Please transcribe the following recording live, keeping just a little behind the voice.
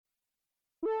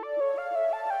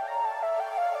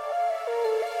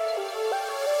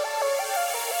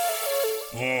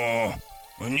Oh,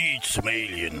 I need some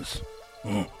aliens.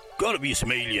 Gotta be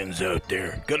some aliens out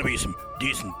there. Gotta be some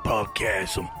decent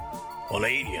podcasts on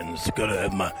aliens. Gotta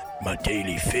have my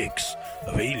daily fix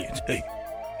of aliens.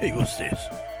 Hey, what's this?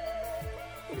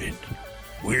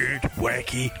 Weird,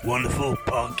 wacky, wonderful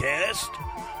podcast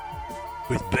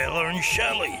with Bella and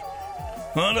Shelley.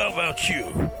 I don't know about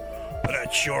you, but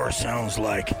that sure sounds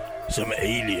like some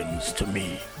aliens to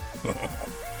me.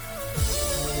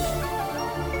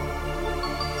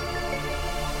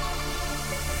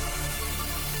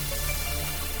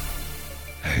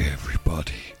 Hey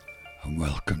everybody, and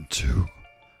welcome to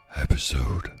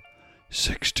episode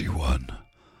 61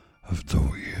 of the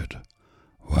Weird,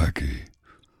 Wacky,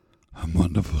 and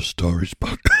Wonderful Stories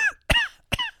podcast.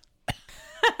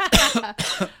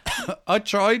 I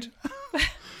tried.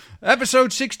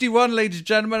 Episode 61, ladies and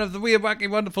gentlemen, of the Weird, Wacky,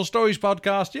 Wonderful Stories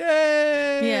podcast.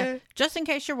 Yay! Yeah, just in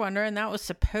case you're wondering, that was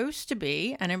supposed to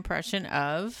be an impression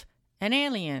of an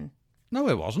alien. No,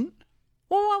 it wasn't.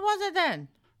 Well, what was it then?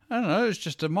 I don't know, it's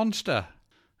just a monster.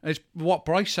 It's what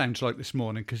Bryce sounds like this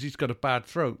morning because he's got a bad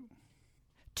throat.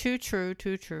 Too true,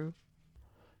 too true.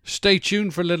 Stay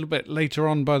tuned for a little bit later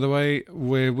on, by the way,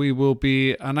 where we will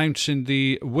be announcing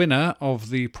the winner of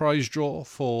the prize draw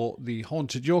for the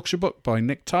Haunted Yorkshire book by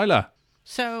Nick Tyler.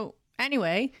 So,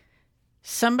 anyway,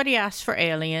 somebody asked for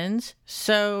aliens,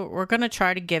 so we're going to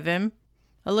try to give him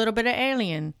a little bit of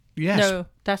alien. Yes. No,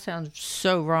 that sounds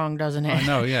so wrong, doesn't it? I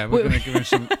know, yeah. We're going to give him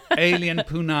some alien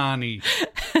punani.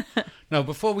 Now,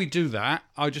 before we do that,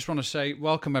 I just want to say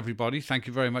welcome, everybody. Thank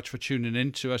you very much for tuning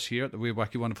in to us here at the Weird,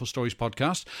 Wacky, Wonderful Stories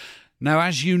podcast. Now,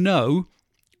 as you know,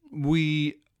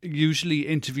 we usually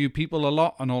interview people a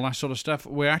lot and all that sort of stuff.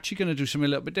 We're actually going to do something a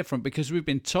little bit different because we've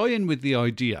been toying with the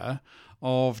idea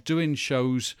of doing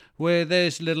shows where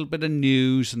there's a little bit of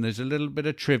news and there's a little bit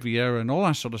of trivia and all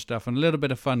that sort of stuff and a little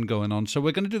bit of fun going on. So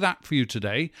we're going to do that for you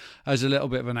today as a little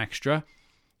bit of an extra.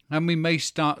 And we may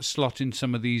start slotting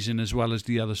some of these in as well as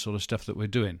the other sort of stuff that we're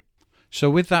doing. So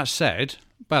with that said,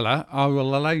 Bella, I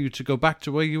will allow you to go back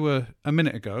to where you were a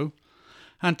minute ago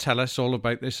and tell us all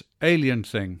about this alien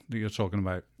thing that you're talking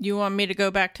about. You want me to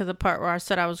go back to the part where I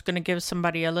said I was going to give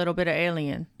somebody a little bit of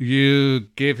alien? You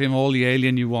give him all the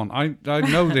alien you want. I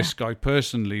know this guy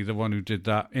personally, the one who did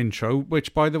that intro,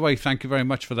 which, by the way, thank you very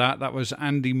much for that. That was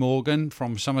Andy Morgan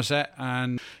from Somerset.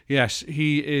 And yes,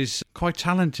 he is quite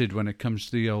talented when it comes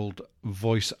to the old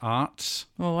voice arts.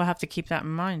 Well, we'll have to keep that in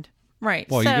mind. Right.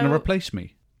 Well, you're going to replace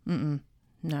me?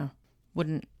 No,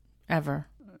 wouldn't ever.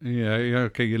 Yeah,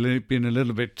 okay, you're being a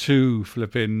little bit too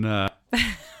flipping... No,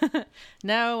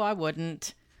 I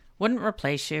wouldn't. Wouldn't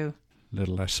replace you. A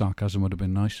little less sarcasm would have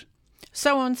been nice.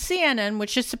 So on CNN,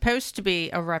 which is supposed to be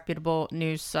a reputable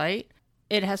news site,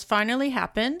 it has finally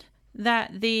happened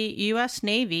that the U.S.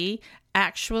 Navy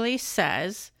actually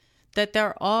says that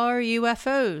there are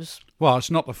UFOs. Well, it's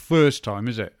not the first time,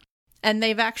 is it? And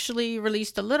they've actually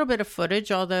released a little bit of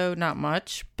footage, although not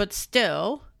much, but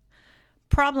still.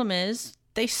 Problem is,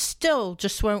 they still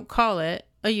just won't call it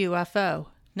a UFO.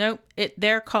 Nope,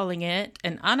 they're calling it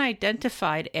an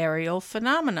unidentified aerial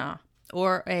phenomena,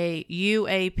 or a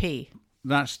UAP.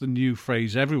 That's the new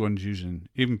phrase everyone's using.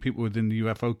 Even people within the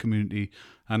UFO community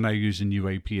are now using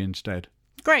UAP instead.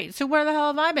 Great, so where the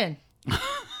hell have I been?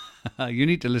 You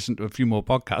need to listen to a few more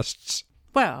podcasts.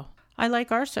 Well, I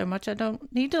like ours so much I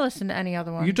don't need to listen to any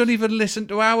other ones. You don't even listen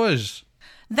to ours.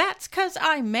 That's because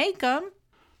I make them.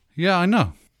 Yeah, I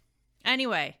know.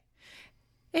 Anyway,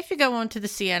 if you go onto the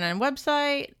CNN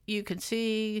website, you can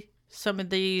see some of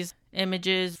these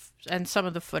images and some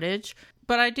of the footage.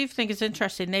 But I do think it's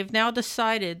interesting. They've now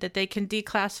decided that they can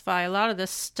declassify a lot of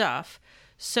this stuff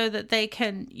so that they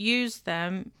can use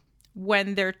them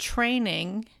when they're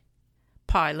training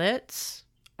pilots.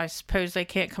 I suppose they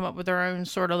can't come up with their own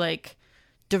sort of like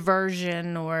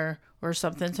diversion or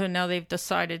something. So now they've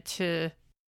decided to...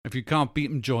 If you can't beat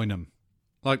them, join them.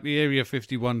 Like the Area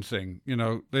 51 thing, you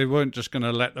know, they weren't just going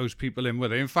to let those people in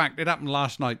with it. In fact, it happened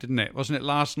last night, didn't it? Wasn't it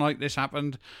last night this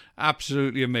happened?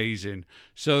 Absolutely amazing.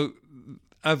 So,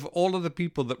 of all of the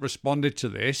people that responded to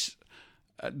this,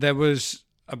 there was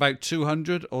about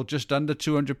 200 or just under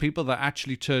 200 people that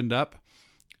actually turned up.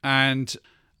 And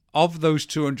of those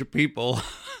 200 people,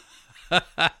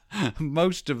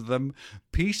 most of them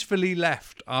peacefully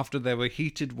left after there were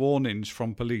heated warnings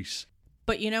from police.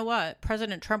 But you know what?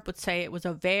 President Trump would say it was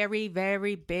a very,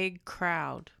 very big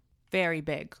crowd. Very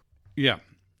big. Yeah.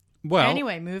 Well,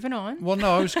 anyway, moving on. Well,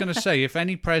 no, I was going to say, if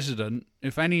any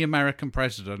American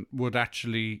president would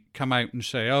actually come out and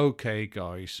say, okay,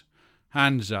 guys,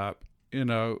 hands up, you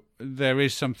know, there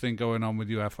is something going on with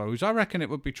UFOs, I reckon it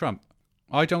would be Trump.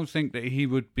 I don't think that he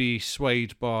would be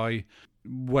swayed by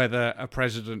whether a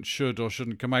president should or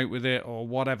shouldn't come out with it or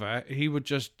whatever. He would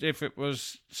just, if it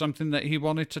was something that he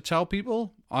wanted to tell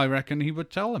people, I reckon he would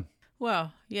tell them.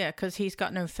 Well, yeah, because he's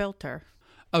got no filter.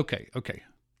 Okay.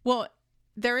 Well,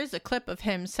 there is a clip of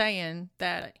him saying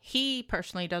that he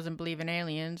personally doesn't believe in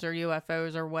aliens or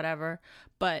UFOs or whatever,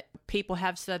 but people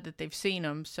have said that they've seen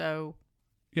them, so...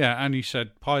 Yeah, and he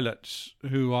said pilots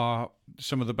who are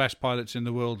some of the best pilots in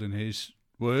the world, in his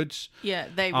words, yeah,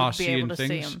 they are would be seeing able to see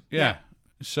things. them. Yeah.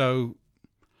 So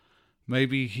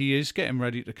maybe he is getting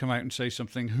ready to come out and say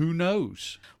something. Who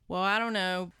knows? Well, I don't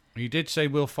know. He did say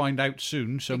we'll find out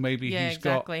soon, so maybe Yeah, he's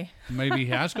exactly. got... Maybe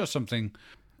he has got something.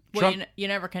 Well, Trump... you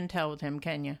never can tell with him,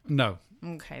 can you? No.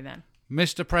 Okay, then.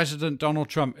 Mr. President Donald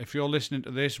Trump, if you're listening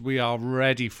to this, we are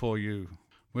ready for you.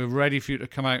 We're ready for you to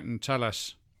come out and tell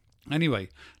us. Anyway,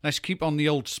 let's keep on the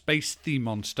old space theme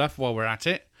on stuff while we're at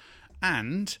it.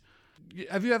 And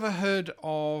have you ever heard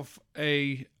of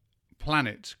a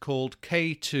planet called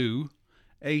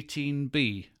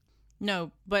K2-18b?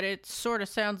 No, but it sort of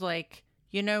sounds like,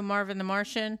 you know, Marvin the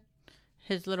Martian?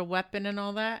 His little weapon and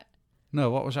all that? No,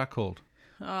 what was that called?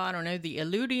 Oh, I don't know, the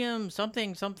Illudium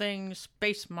something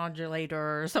space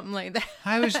modulator or something like that.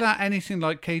 How is that anything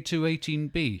like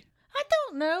K2-18b? I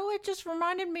don't know. It just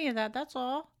reminded me of that. That's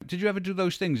all. Did you ever do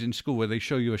those things in school where they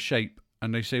show you a shape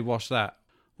and they say, what's that?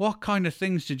 What kind of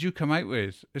things did you come out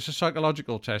with? It's a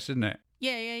psychological test, isn't it?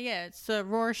 Yeah. It's the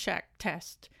Rorschach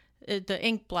test, the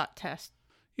ink blot test.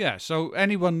 Yeah, so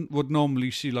anyone would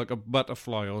normally see like a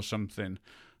butterfly or something.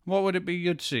 What would it be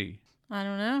you'd see? I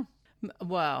don't know.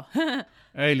 Well,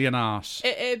 Alien arse.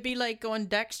 it'd be like going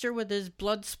Dexter with his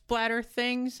blood splatter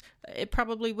things. It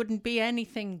probably wouldn't be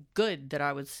anything good that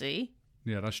I would see.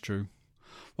 Yeah, that's true.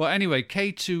 Well, anyway,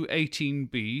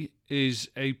 K2-18b is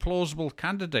a plausible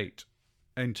candidate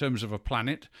in terms of a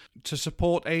planet to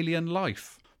support alien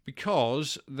life,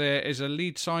 because there is a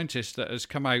lead scientist that has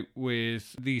come out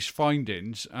with these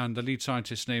findings, and the lead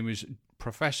scientist's name is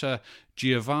Professor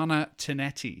Giovanna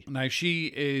Tinetti. Now,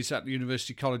 she is at the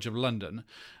University College of London,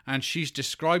 and she's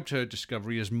described her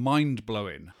discovery as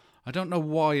mind-blowing. I don't know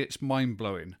why it's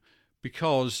mind-blowing,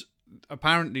 because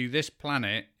apparently this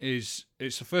planet it's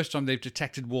the first time they've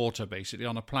detected water, basically,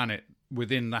 on a planet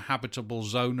within the habitable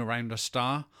zone around a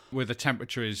star, where the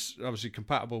temperature is obviously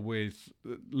compatible with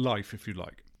life, if you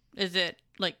like. Is it,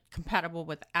 like, compatible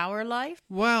with our life?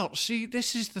 Well, see,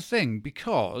 this is the thing,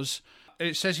 because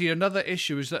it says here another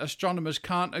issue is that astronomers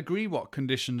can't agree what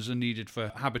conditions are needed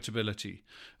for habitability.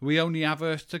 We only have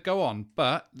Earth to go on,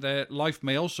 but their life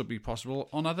may also be possible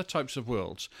on other types of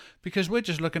worlds, because we're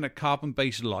just looking at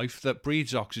carbon-based life that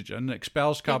breathes oxygen,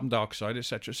 expels carbon dioxide,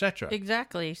 etc., etc.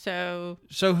 Exactly, so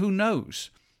who knows?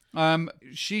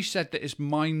 She said that it's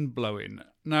mind-blowing.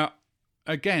 Now,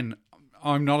 again,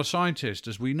 I'm not a scientist,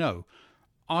 as we know.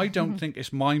 I don't think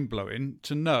it's mind-blowing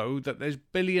to know that there's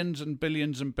billions and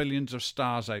billions and billions of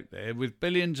stars out there with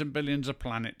billions and billions of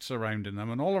planets surrounding them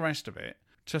and all the rest of it,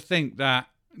 to think that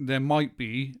there might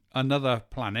be another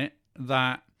planet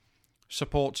that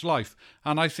supports life.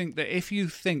 And I think that if you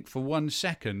think for 1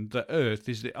 second that Earth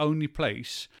is the only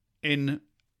place in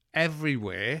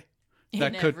everywhere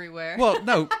that could... everywhere. Well,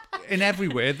 no, in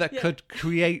everywhere that could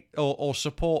create or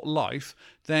support life,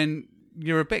 then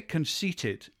you're a bit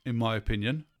conceited, in my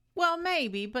opinion. Well,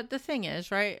 maybe, but the thing is,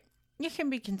 right, you can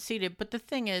be conceited, but the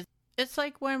thing is, it's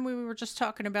like when we were just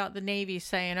talking about the Navy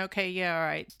saying, okay, yeah, all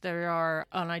right, there are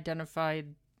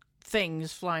unidentified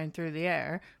things flying through the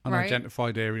air, right?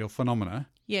 Unidentified aerial phenomena.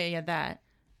 Yeah, that.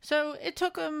 So it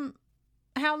took them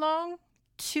how long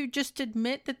to just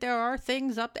admit that there are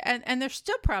things up there? And they're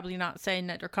still probably not saying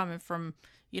that they're coming from,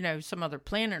 some other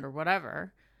planet or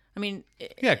whatever. I mean...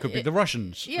 Yeah, it could be the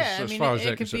Russians, as far as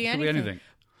they're concerned. It could be anything.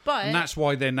 But, and that's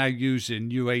why they're now using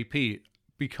UAP,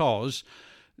 because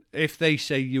if they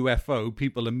say UFO,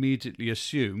 people immediately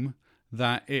assume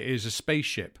that it is a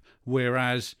spaceship,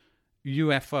 whereas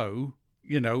UFO,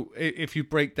 if you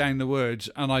break down the words,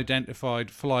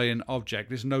 unidentified flying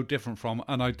object is no different from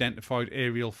unidentified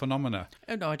aerial phenomena.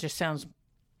 Oh, no, it just sounds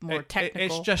more technical.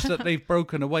 It's just that they've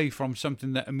broken away from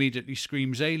something that immediately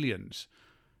screams aliens.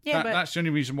 Yeah, that's the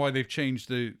only reason why they've changed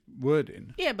the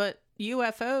wording. Yeah, but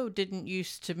UFO didn't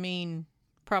used to mean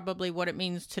probably what it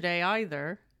means today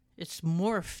either. It's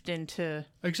morphed into...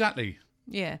 Exactly.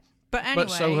 Yeah. But anyway...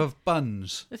 But so have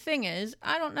buns. The thing is,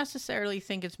 I don't necessarily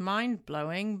think it's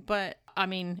mind-blowing, but,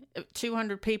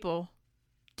 200 people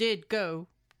did go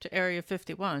to Area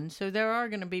 51, so there are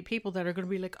going to be people that are going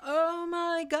to be like, oh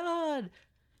my God!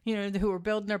 Who are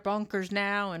building their bunkers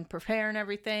now and preparing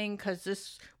everything because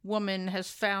this woman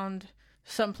has found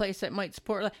someplace that might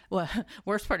support. Well,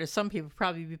 worst part is some people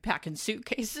probably be packing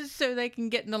suitcases so they can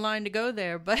get in the line to go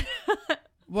there. But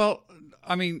well,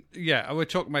 I mean, yeah, we're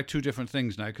talking about two different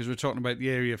things now because we're talking about the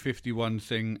Area 51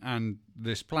 thing and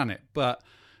this planet. But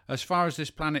as far as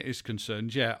this planet is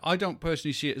concerned, yeah, I don't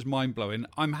personally see it as mind-blowing.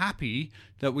 I'm happy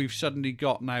that we've suddenly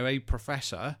got now a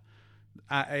professor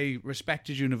at a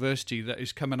respected university that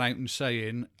is coming out and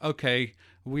saying, okay,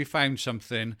 we found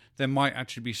something. There might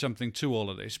actually be something to all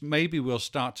of this. Maybe we'll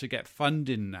start to get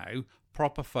funding now,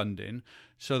 proper funding,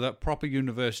 so that proper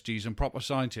universities and proper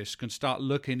scientists can start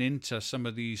looking into some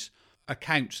of these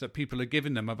accounts that people are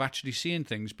giving them of actually seeing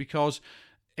things. Because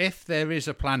if there is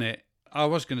a planet, I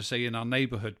was going to say in our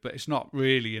neighbourhood, but it's not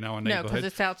really in our neighbourhood. no, because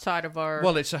it's outside of our.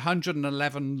 Well, it's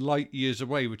 111 light years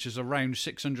away, which is around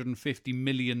 650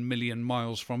 million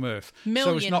miles from Earth.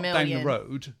 So it's not down the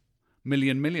road.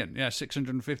 Million. Yeah,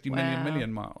 650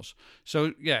 million miles.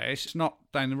 So, yeah, it's not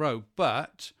down the road.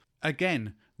 But,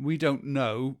 again, we don't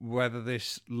know whether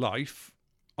this life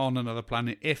on another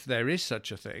planet, if there is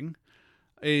such a thing,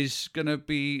 is going to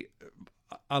be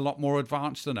a lot more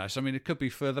advanced than us. I mean, it could be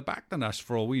further back than us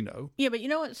for all we know. Yeah, but you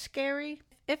know what's scary?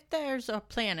 If there's a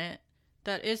planet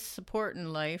that is supporting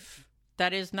life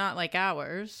that is not like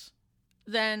ours,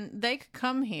 then they could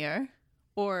come here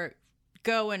or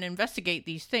go and investigate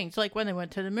these things. Like when they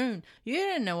went to the moon, you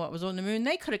didn't know what was on the moon.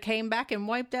 They could have came back and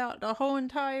wiped out the whole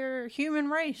entire human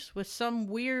race with some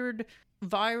weird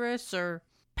virus or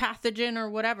pathogen or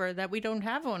whatever that we don't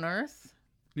have on Earth.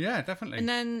 Yeah, definitely. And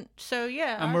then, so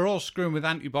yeah. And we're all screwing with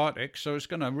antibiotics, so it's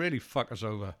going to really fuck us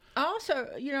over. I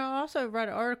also read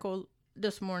an article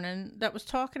this morning that was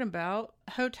talking about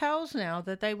hotels now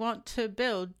that they want to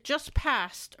build just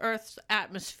past Earth's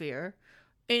atmosphere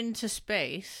into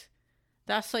space.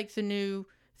 That's like the new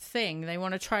thing. They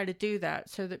want to try to do that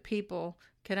so that people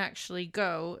can actually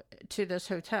go to this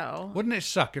hotel. Wouldn't it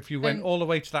suck if you went all the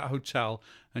way to that hotel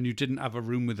and you didn't have a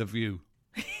room with a view?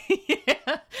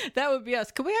 Yeah, that would be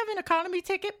us. Could we have an economy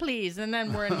ticket, please? And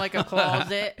then we're in like a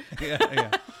closet.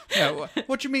 Yeah.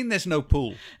 What do you mean there's no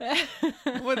pool?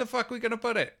 Where the fuck are we going to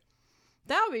put it?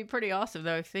 That would be pretty awesome,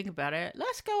 though, if you think about it.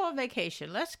 Let's go on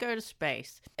vacation. Let's go to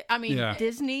space. I mean,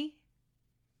 Disney,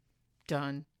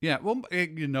 done. Yeah, well,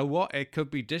 you know what? It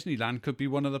could be Disneyland, could be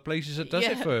one of the places that does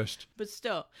it first. But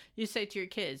still, you say to your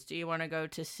kids, do you want to go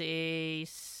to see,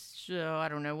 I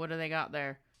don't know, what do they got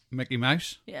there? Mickey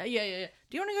Mouse? Yeah. Do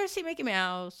you want to go see Mickey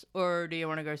Mouse or do you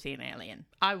want to go see an alien?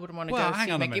 I would want to go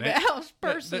see Mickey Mouse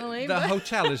personally. The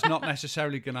hotel is not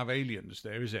necessarily going to have aliens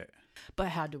there, is it? But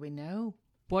how do we know?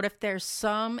 What if there's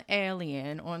some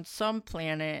alien on some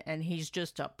planet and he's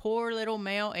just a poor little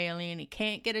male alien, he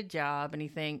can't get a job, and he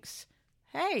thinks,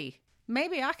 hey,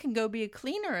 maybe I can go be a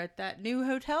cleaner at that new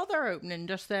hotel they're opening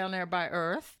just down there by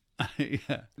Earth.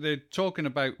 Yeah. They're talking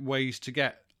about ways to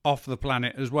get off the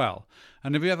planet as well.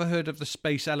 And have you ever heard of the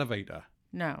space elevator?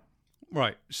 No.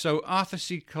 Right. So Arthur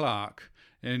C. Clarke,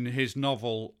 in his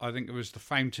novel, I think it was The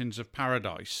Fountains of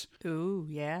Paradise. Ooh,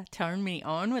 yeah. Turn me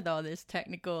on with all this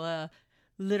technical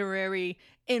literary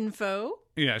info.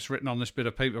 Yeah, it's written on this bit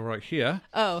of paper right here.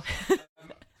 Oh.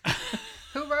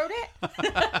 Who wrote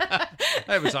it?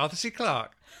 It was Arthur C.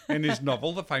 Clarke in his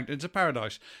novel, The Fountains of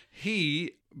Paradise.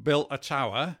 He built a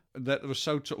tower that was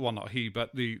so tall. Well, not he,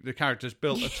 but the characters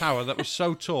built a tower that was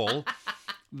so tall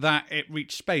that it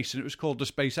reached space, and it was called the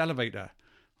space elevator.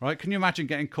 Right? Can you imagine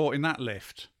getting caught in that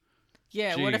lift?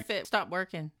 Yeah, Gee. what if it stopped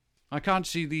working? I can't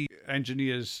see the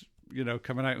engineers,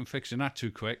 coming out and fixing that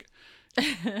too quick.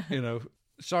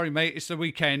 Sorry, mate, it's the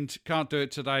weekend. Can't do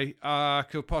it today.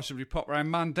 Could possibly pop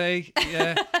round Monday.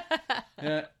 Yeah.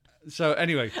 Yeah. So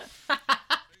anyway,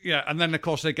 yeah, and then of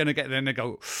course they're going to get there and they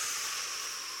go,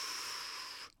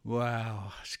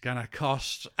 wow, it's going to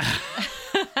cost.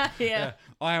 Yeah.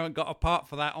 I haven't got a part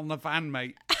for that on the van,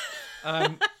 mate.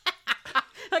 Yeah.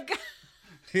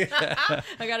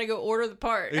 I got to go order the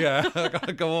part. Yeah, I got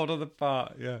to go order the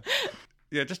part. Yeah.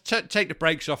 Yeah, just take the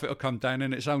brakes off. It'll come down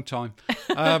in its own time.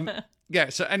 Yeah,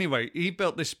 so anyway, he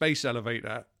built this space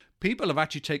elevator. People have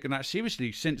actually taken that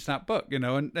seriously since that book,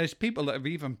 and there's people that have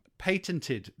even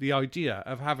patented the idea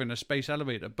of having a space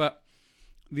elevator. But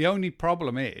the only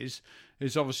problem is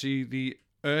obviously the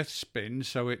Earth spins,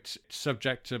 so it's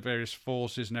subject to various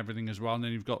forces and everything as well. And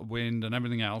then you've got wind and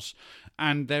everything else.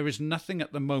 And there is nothing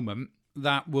at the moment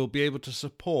that will be able to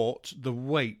support the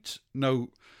weight, no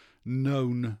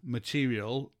known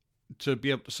material to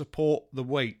be able to support the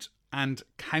weight and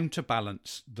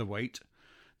counterbalance the weight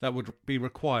that would be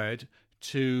required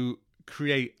to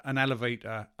create an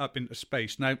elevator up into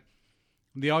space. Now,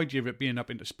 the idea of it being up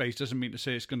into space doesn't mean to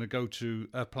say it's going to go to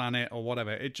a planet or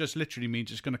whatever. It just literally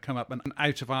means it's going to come up and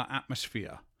out of our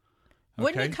atmosphere.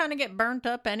 Wouldn't it kind of get burnt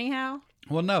up anyhow?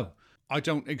 Well, no. I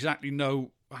don't exactly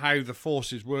know how the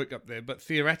forces work up there, but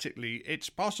theoretically it's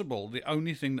possible. The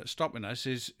only thing that's stopping us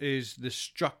is the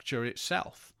structure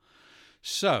itself.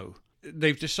 So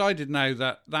they've decided now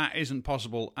that that isn't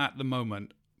possible at the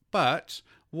moment. But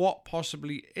what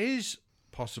possibly is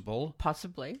possible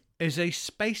is a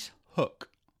space hook.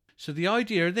 So the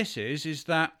idea of this is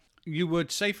that you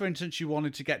would, say for instance, you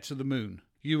wanted to get to the moon.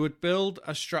 You would build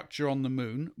a structure on the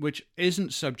moon, which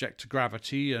isn't subject to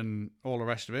gravity and all the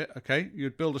rest of it, okay?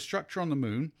 You'd build a structure on the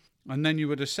moon, and then you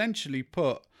would essentially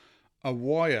put a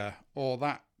wire or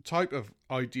that type of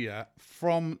idea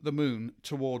from the moon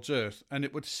towards Earth, and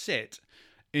it would sit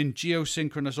in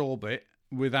geosynchronous orbit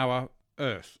with our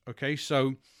Earth, okay?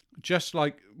 So just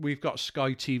like we've got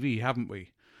Sky TV, haven't we?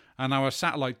 And our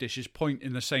satellite dishes point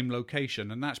in the same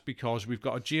location, and that's because we've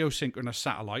got a geosynchronous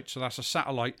satellite. So that's a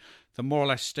satellite that more or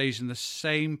less stays in the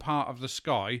same part of the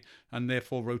sky and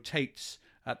therefore rotates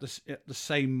at the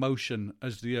same motion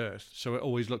as the Earth. So it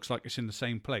always looks like it's in the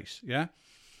same place, yeah?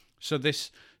 So this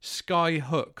sky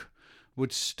hook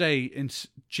would stay in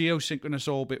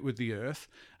geosynchronous orbit with the Earth,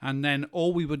 and then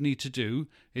all we would need to do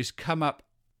is come up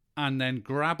and then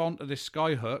grab onto this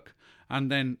sky hook, and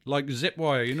then, like zip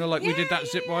wire, we did that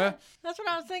zip wire? That's what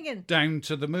I was thinking. Down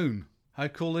to the moon. How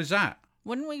cool is that?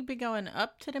 Wouldn't we be going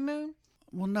up to the moon?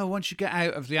 Well, no, once you get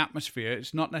out of the atmosphere,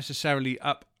 it's not necessarily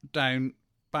up, down,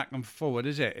 back and forward,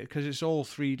 is it? Because it's all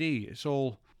 3D. It's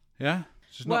all, yeah?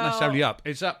 It's not necessarily up.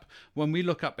 It's up. When we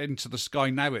look up into the sky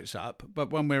now, it's up. But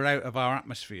when we're out of our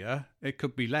atmosphere, it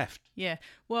could be left. Yeah.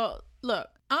 Well, look,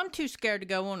 I'm too scared to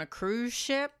go on a cruise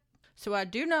ship, so I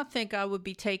do not think I would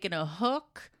be taking a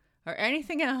hook or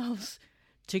anything else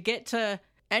to get to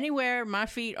anywhere my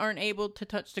feet aren't able to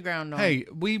touch the ground on. Hey,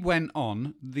 we went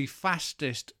on the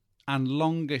fastest and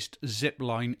longest zip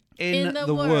line in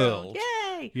the world.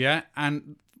 Yay! Yeah,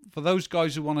 and for those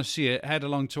guys who want to see it, head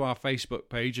along to our Facebook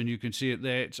page and you can see it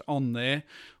there. It's on there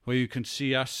where you can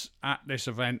see us at this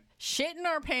event. Shitting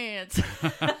our pants.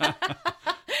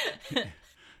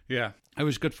 Yeah, it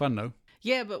was good fun though.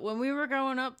 Yeah, but when we were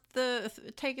going up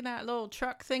taking that little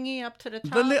truck thingy up to the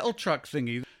top. The little truck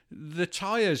thingy, the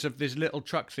tyres of this little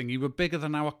truck thingy were bigger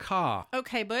than our car.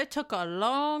 Okay, but it took a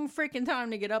long freaking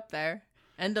time to get up there.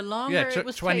 And the longer it took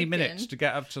was 20 taken, minutes to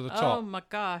get up to the top. Oh my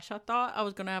gosh, I thought I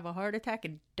was going to have a heart attack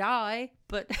and die,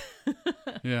 but...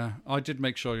 Yeah, I did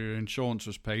make sure your insurance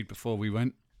was paid before we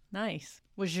went. Nice.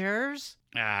 Was yours?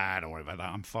 Don't worry about that,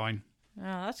 I'm fine.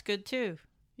 Oh, that's good too.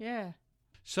 Yeah.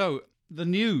 So, the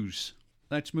news.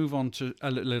 Let's move on to a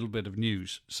little bit of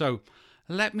news. So,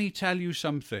 let me tell you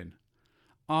something.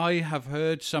 I have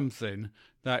heard something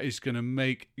that is going to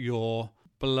make your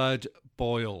blood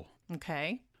boil.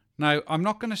 Okay. Now, I'm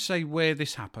not going to say where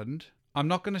this happened. I'm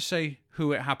not going to say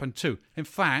who it happened to. In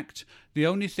fact, the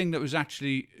only thing that was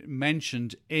actually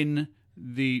mentioned in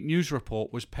the news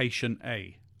report was patient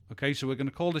A. Okay, so we're going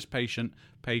to call this patient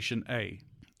A.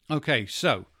 Okay,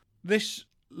 so this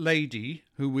lady,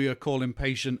 who we are calling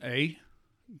patient A,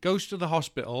 goes to the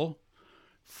hospital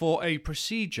for a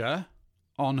procedure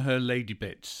on her lady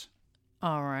bits.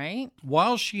 All right.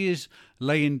 While she is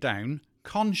laying down,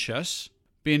 conscious,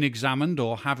 being examined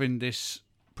or having this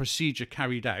procedure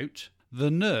carried out,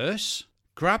 the nurse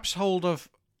grabs hold of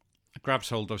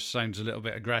sounds a little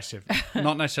bit aggressive,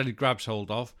 not necessarily grabs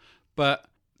hold of, but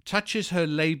touches her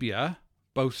labia,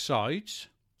 both sides,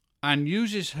 and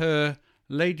uses her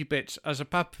lady bits as a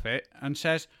puppet and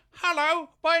says, "Hello,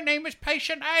 my name is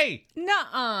patient A."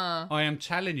 Nuh-uh. I am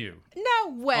telling you.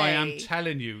 No way. I am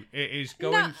telling you. It is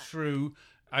going through.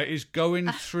 It is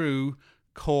going through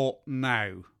court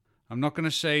now. I'm not going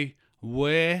to say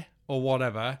where or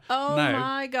whatever. Oh now,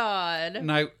 my God.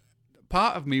 Now,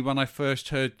 part of me, when I first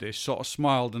heard this, sort of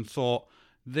smiled and thought,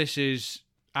 this is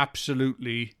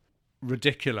absolutely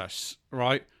ridiculous,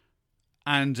 right?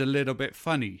 And a little bit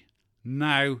funny.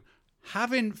 Now,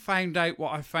 having found out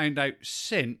what I found out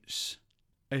since,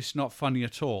 it's not funny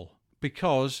at all.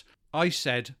 Because I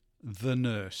said the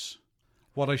nurse.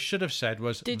 What I should have said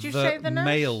was Did you say the nurse?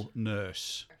 Male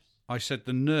nurse. I said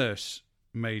the nurse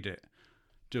made it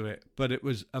do it, but it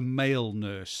was a male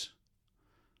nurse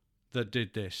that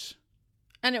did this.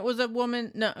 And it was a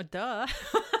woman. No, duh.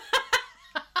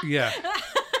 Yeah.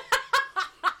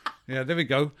 Yeah, there we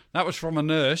go. That was from a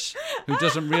nurse who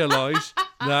doesn't realise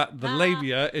that the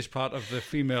labia is part of the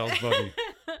female's body.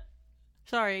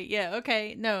 Sorry. Yeah.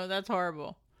 Okay. No, that's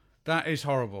horrible. That is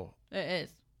horrible. It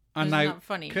is. And it's now, not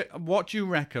funny. What do you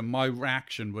reckon my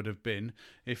reaction would have been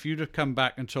if you'd have come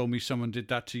back and told me someone did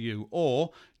that to you,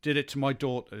 or did it to my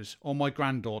daughters, or my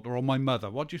granddaughter, or my mother?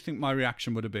 What do you think my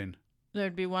reaction would have been?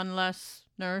 There'd be one less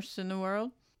nurse in the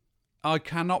world. I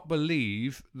cannot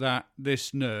believe that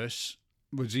this nurse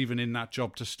was even in that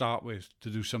job to start with, to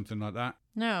do something like that.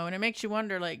 No, and it makes you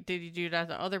wonder, like, did he do that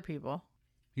to other people?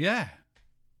 Yeah.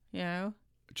 You know?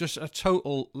 Just a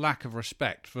total lack of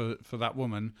respect for that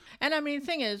woman. And I mean, the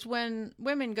thing is, when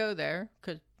women go there,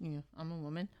 because, I'm a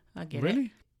woman, I get it.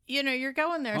 Really? You're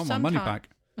going there Oh, my sometime. money back.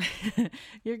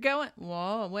 You're going,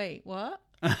 whoa, wait, what?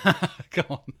 Go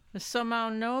on. Does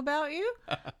someone know about you?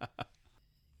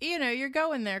 You're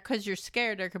going there because you're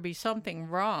scared there could be something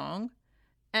wrong.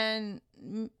 And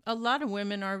a lot of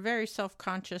women are very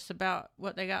self-conscious about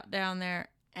what they got down there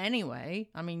anyway.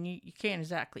 I mean, you can't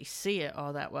exactly see it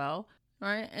all that well,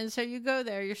 right? And so you go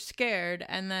there, you're scared,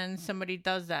 and then somebody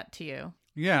does that to you.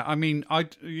 Yeah, I mean, I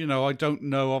don't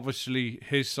know, obviously,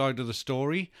 his side of the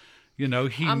story. He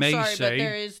I'm may sorry, say... but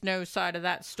there is no side of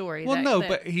that story. Well, no,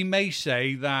 but he may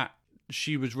say that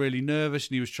she was really nervous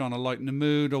and he was trying to lighten the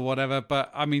mood or whatever.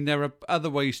 But, I mean, there are other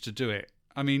ways to do it.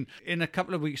 I mean, in a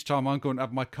couple of weeks' time, I'm going to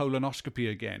have my colonoscopy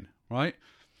again, right?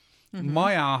 Mm-hmm.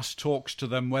 My ass talks to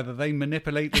them whether they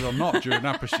manipulate it or not during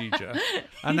that procedure.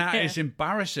 And that is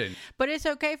embarrassing. But it's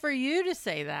okay for you to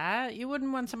say that. You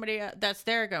wouldn't want somebody that's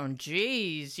there going,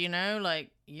 geez,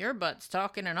 like your butt's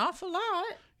talking an awful lot.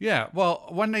 Yeah, well,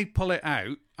 when they pull it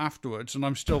out afterwards and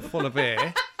I'm still full of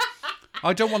air,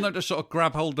 I don't want them to sort of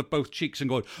grab hold of both cheeks and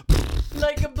go...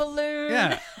 Like a balloon.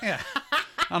 Yeah.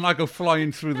 And I go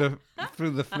flying through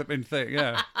the flipping thing,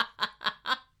 yeah.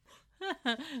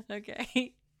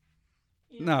 Okay.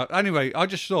 No, anyway, I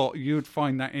just thought you'd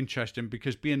find that interesting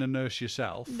because being a nurse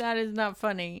yourself... That is not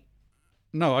funny.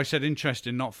 No, I said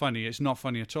interesting, not funny. It's not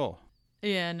funny at all.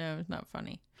 Yeah, no, it's not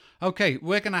funny. Okay,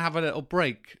 we're going to have a little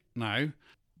break now.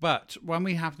 But when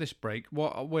we have this break,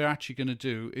 what we're actually going to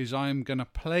do is I'm going to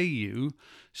play you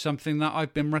something that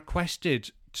I've been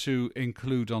requested to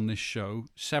include on this show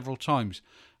several times.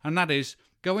 And that is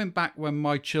going back when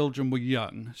my children were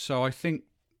young. So I think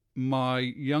my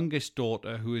youngest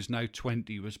daughter, who is now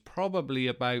 20, was probably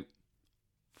about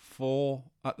 4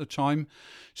 at the time.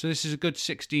 So this is a good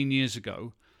 16 years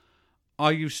ago. I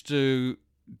used to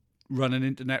run an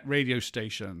internet radio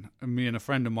station, and me and a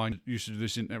friend of mine used to do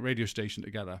this internet radio station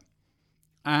together.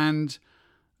 And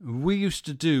we used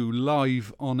to do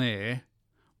live on air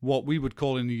what we would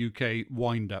call in the UK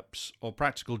wind-ups or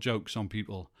practical jokes on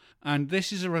people. And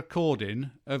this is a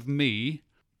recording of me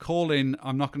calling,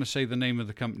 I'm not going to say the name of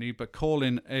the company, but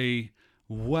calling a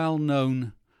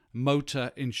well-known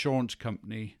motor insurance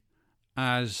company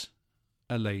as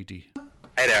a lady.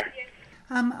 Hey there.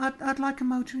 I'd like a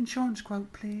motor insurance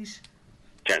quote, please.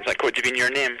 Gents, that quote to be in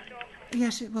your name.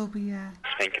 Yes, it will be, yeah.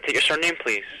 Fine. Can I take your surname,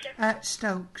 please?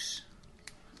 Stokes.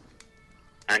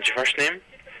 And your first name?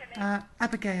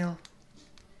 Abigail.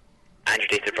 And your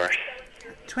date of birth?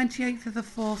 28th of the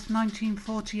 4th,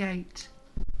 1948.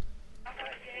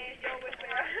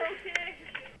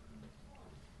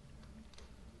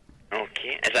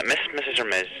 Okay. Is that Miss, Mrs. or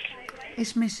Ms?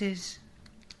 It's Mrs.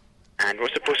 And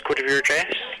what's the postcode of your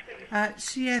address?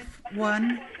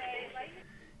 CF1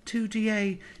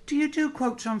 2DA. Do you do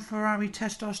quotes on Ferrari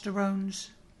testosterones?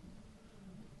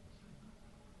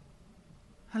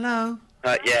 Hello?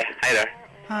 Yeah. Hi there.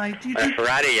 Hi. Do you do...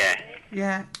 Ferrari, yeah.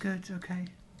 Yeah, good, okay.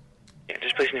 Yeah,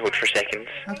 just place me hold for seconds.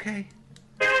 Okay.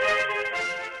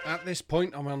 At this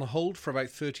point, I'm on hold for about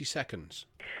 30 seconds.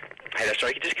 Hi there.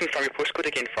 Sorry, can you just confirm your postcode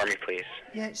again for me, please?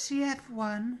 Yeah,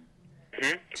 CF1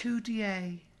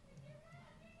 2DA.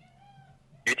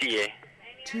 UDA.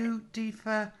 2D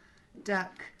for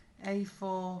duck, A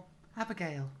for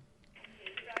Abigail.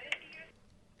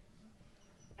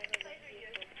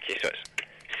 Okay, so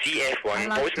it's CF1. Like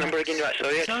What was the number again?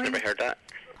 Sorry, I just never heard that.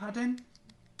 Pardon?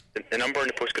 The number in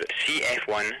the postcode is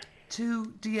CF1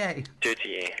 2DA.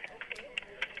 2DA.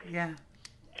 Yeah.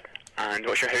 And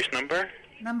what's your house number?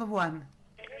 Number 1.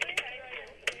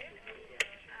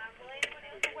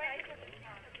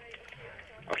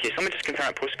 Okay, someone just confirm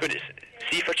that postcode. It's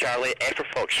C for Charlie, F for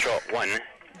Foxtrot 1,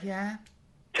 Yeah.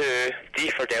 2, D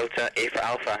for Delta, A for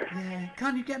Alpha. Yeah.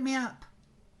 Can't you get me up?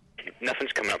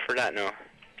 Nothing's coming up for that, no.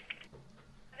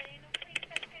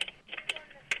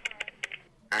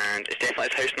 And it's definitely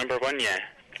it's house number 1, yeah?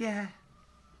 Yeah.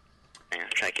 Hang on,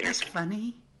 try again. That's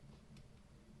funny.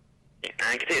 Yeah.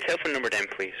 And can I take your telephone number then,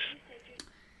 please?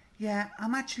 Yeah,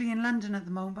 I'm actually in London at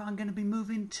the moment, but I'm going to be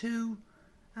moving to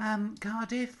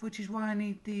Cardiff, which is why I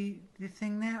need the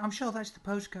thing there. I'm sure that's the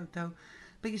postcode, though.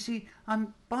 But you see,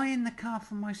 I'm buying the car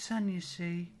for my son, you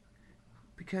see,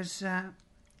 because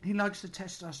he likes the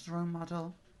testosterone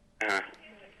model. Uh-huh.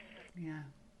 Yeah.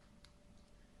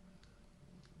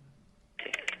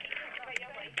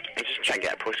 I'm just can try and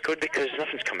get a postcode because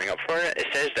nothing's coming up for it. It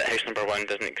says that house number 1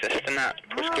 doesn't exist in that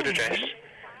postcode address.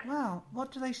 Well,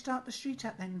 what do they start the street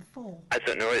at then? 4? I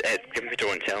don't know. Give me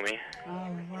don't tell me. Oh,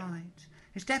 right.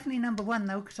 It's definitely number 1,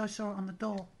 though, because I saw it on the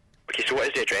door. Okay, so what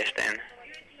is the address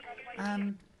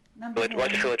then? Number 1.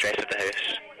 What's the full address of the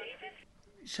house?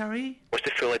 Sorry? What's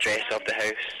the full address of the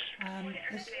house?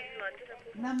 It's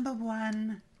number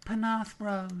 1, Penarth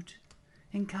Road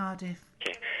in Cardiff.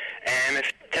 Okay.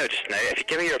 Tell just now, if you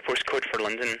give me your postcode for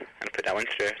London, and I'll put that one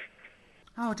through.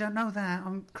 Oh, I don't know that.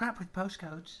 I'm crap with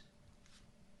postcodes.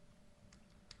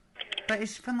 But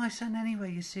it's for my son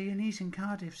anyway, you see, and he's in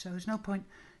Cardiff, so there's no point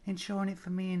insuring it for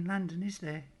me in London, is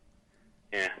there?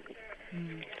 Yeah.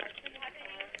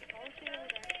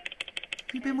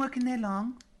 You been working there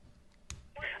long?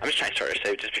 I'm just trying to sort this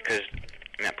out just because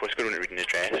that postcode wouldn't read an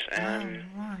address.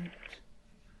 Oh, right.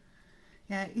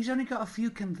 Yeah, he's only got a few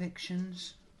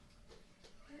convictions.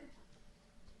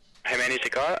 How many's he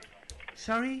got?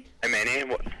 Sorry? How many?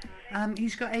 What?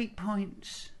 He's got 8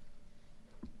 points.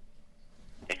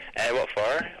 What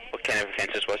for? What kind of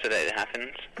offences was it that it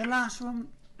happened? The last one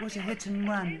was a hit and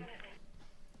run.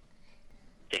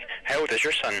 Okay. How old is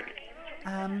your son?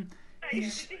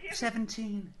 He's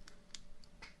 17.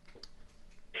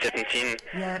 17.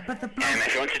 Yeah, but the bloke...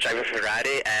 If you want to drive a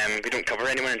Ferrari, we don't cover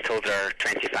anyone until they're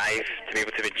 25 to be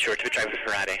able to be sure to drive a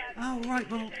Ferrari. Oh, right,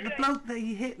 well, the bloke that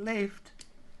he hit lived.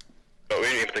 But we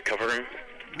wouldn't be able to cover him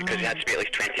because he had to be at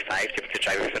least 25 to be able to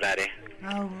drive a Ferrari.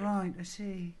 Oh, right, I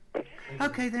see.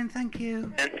 Okay, then, thank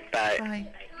you. And bye. Bye.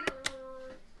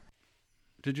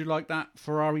 Did you like that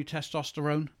Ferrari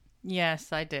testosterone?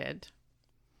 Yes, I did.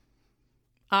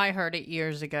 I heard it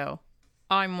years ago.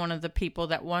 I'm one of the people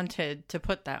that wanted to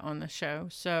put that on the show.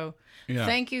 So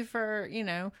thank you for,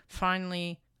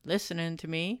 finally listening to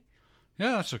me.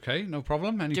 Yeah, that's okay. No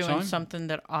problem. Anytime. Doing something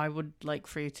that I would like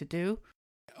for you to do.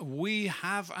 We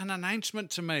have an announcement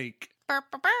to make.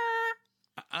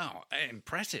 Oh,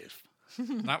 impressive.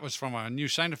 That was from our new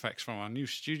sound effects from our new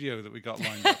studio that we got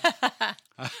lined up.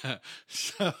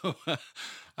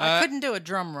 I couldn't do a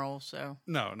drum roll, so...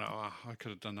 No, I could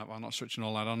have done that, but I'm not switching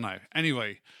all that on now.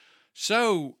 Anyway,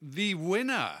 so the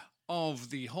winner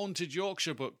of the Haunted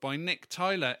Yorkshire book by Nick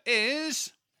Tyler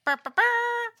is...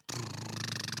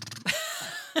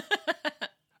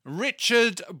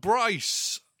 Richard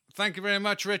Bryce. Thank you very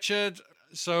much, Richard.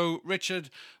 So Richard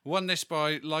won this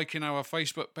by liking our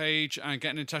Facebook page and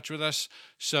getting in touch with us.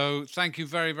 So thank you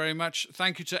very, very much.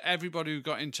 Thank you to everybody who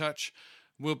got in touch.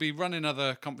 We'll be running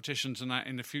other competitions and that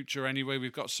in the future anyway.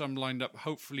 We've got some lined up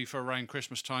hopefully for around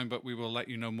Christmas time, but we will let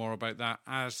you know more about that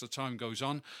as the time goes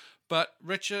on. But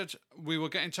Richard, we will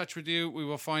get in touch with you. We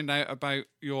will find out about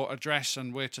your address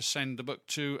and where to send the book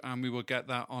to, and we will get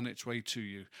that on its way to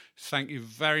you. Thank you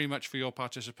very much for your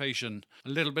participation. A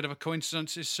little bit of a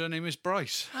coincidence, his surname is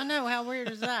Bryce. I know, how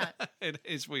weird is that? It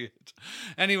is weird.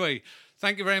 Anyway,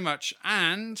 thank you very much.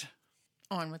 And...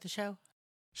 on with the show.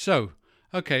 So...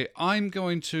 okay, I'm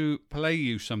going to play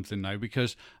you something now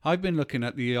because I've been looking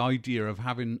at the idea of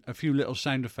having a few little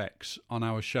sound effects on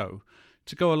our show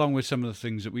to go along with some of the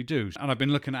things that we do. And I've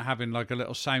been looking at having like a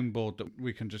little soundboard that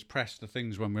we can just press the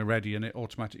things when we're ready and it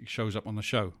automatically shows up on the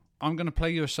show. I'm going to play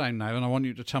you a sound now and I want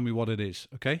you to tell me what it is,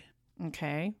 okay?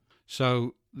 Okay.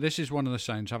 So this is one of the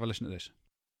sounds. Have a listen to this.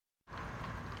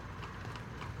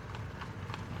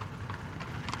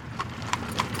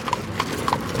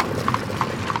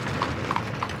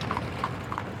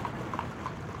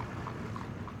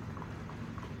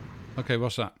 Okay,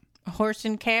 what's that? A horse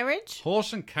and carriage?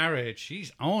 Horse and carriage.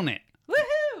 She's on it.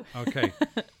 Woohoo! Okay.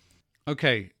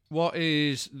 Okay, what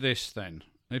is this then?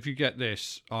 If you get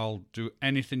this, I'll do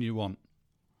anything you want.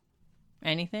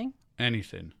 Anything?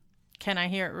 Anything. Can I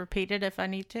hear it repeated if I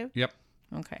need to? Yep.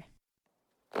 Okay.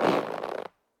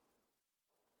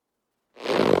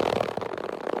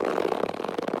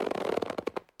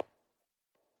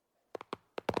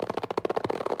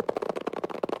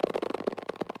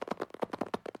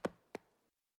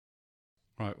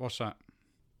 Right, what's that?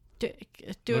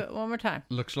 Do it one more time.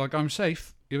 Looks like I'm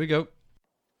safe. Here we go.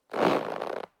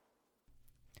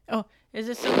 Oh, is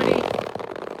it somebody...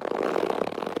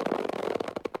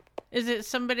 is it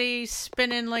somebody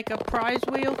spinning like a prize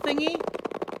wheel thingy?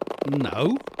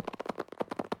 No.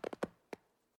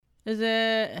 Is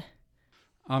it...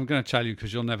 I'm going to tell you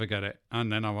because you'll never get it,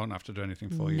 and then I won't have to do anything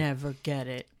for you. Never get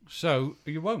it. So,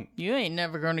 you won't. You ain't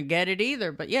never going to get it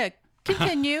either, but yeah,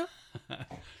 continue.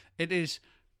 It is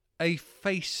a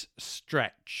face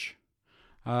stretch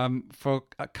for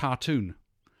a cartoon,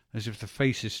 as if the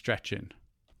face is stretching.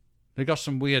 They got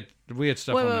some weird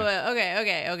stuff on there.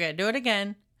 Wait. Okay. Do it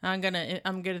again. I'm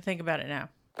gonna think about it now.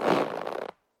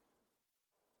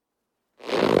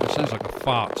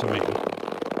 fart to me.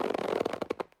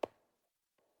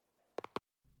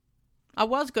 I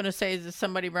was going to say, is there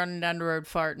somebody running down the road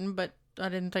farting, but I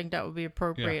didn't think that would be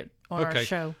appropriate on our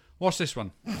show. What's this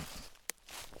one?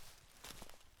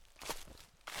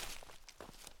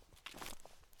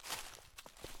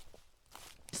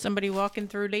 Somebody walking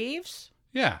through leaves?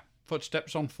 Yeah,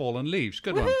 footsteps on fallen leaves.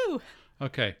 Good Woohoo! one.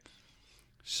 Okay.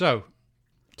 So,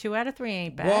 2 out of 3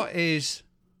 ain't bad. what is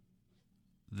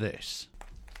this?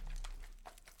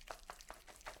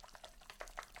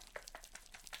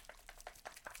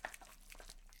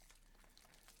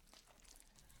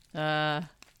 I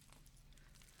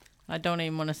don't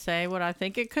even want to say what I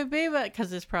think it could be, but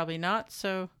because it's probably not,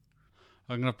 so...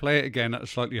 I'm going to play it again at a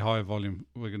slightly higher volume.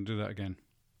 We're going to do that again.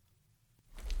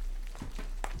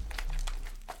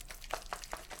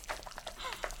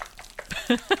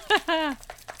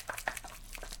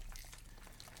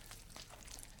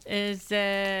 Is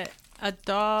it a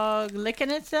dog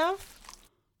licking itself?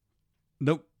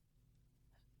 Nope.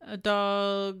 A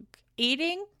dog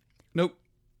eating? Nope.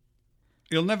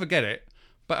 You'll never get it.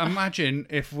 But imagine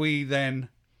if we then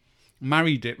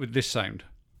married it with this sound.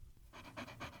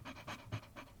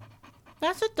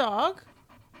 That's a dog.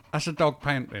 That's a dog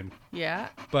panting. Yeah.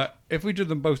 But if we do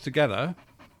them both together...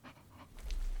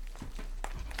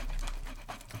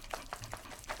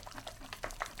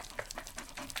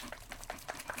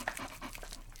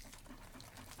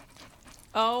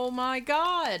 Oh my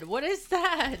God, what is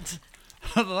that?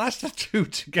 That's the two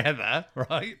together,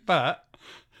 right? But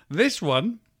this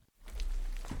one...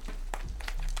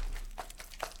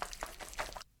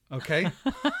 Okay.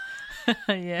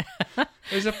 Yeah.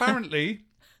 Is apparently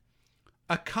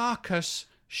a carcass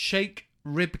shake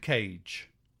rib cage.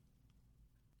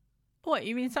 What,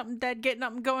 you mean something dead getting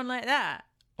up and going like that?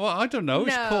 Well, I don't know.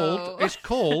 No. It's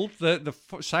called the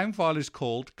sound file is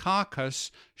called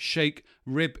carcass shake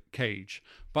rib cage.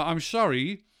 But I'm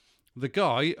sorry, the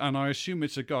guy, and I assume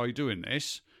it's a guy doing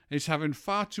this, is having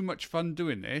far too much fun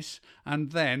doing this,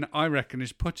 and then I reckon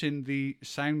is putting the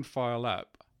sound file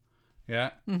up.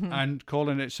 Yeah, and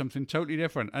calling it something totally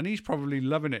different. And he's probably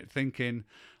loving it, thinking,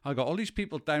 I got all these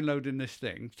people downloading this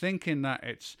thing, thinking that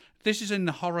this is in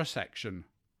the horror section.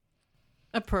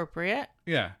 Appropriate.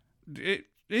 Yeah, it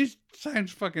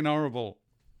sounds fucking horrible.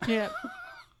 Yeah.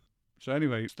 So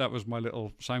anyway, that was my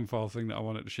little sound file thing that I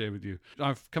wanted to share with you.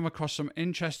 I've come across some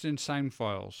interesting sound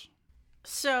files.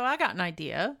 So I got an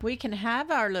idea. We can have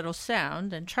our little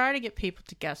sound and try to get people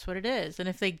to guess what it is. And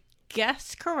if they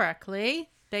guess correctly...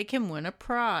 they can win a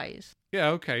prize. Yeah,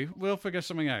 okay. We'll figure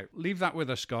something out. Leave that with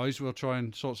us, guys. We'll try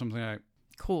and sort something out.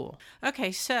 Cool.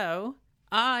 Okay, so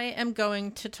I am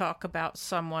going to talk about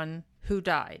someone who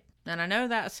died. And I know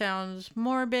that sounds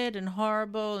morbid and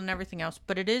horrible and everything else,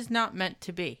 but it is not meant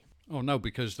to be. Oh, no,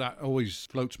 because that always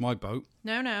floats my boat.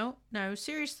 No,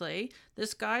 seriously.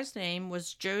 This guy's name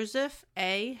was Joseph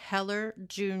A. Heller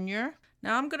Jr.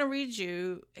 Now, I'm going to read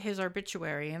you his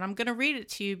obituary, and I'm going to read it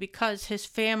to you because his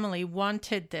family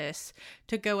wanted this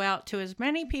to go out to as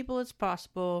many people as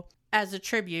possible as a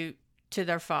tribute to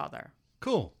their father.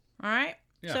 Cool. All right?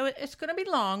 Yeah. So it's going to be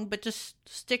long, but just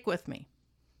stick with me.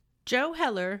 Joe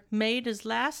Heller made his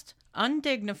last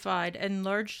undignified and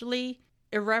largely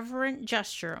irreverent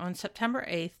gesture on September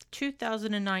 8th,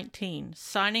 2019,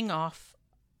 signing off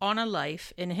on a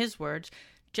life, in his words,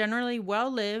 generally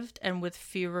well-lived and with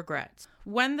few regrets.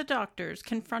 When the doctors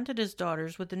confronted his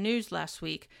daughters with the news last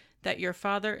week that your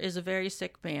father is a very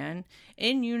sick man,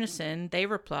 in unison they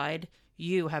replied,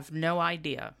 "You have no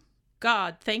idea."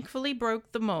 God thankfully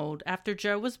broke the mold after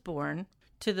Joe was born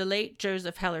to the late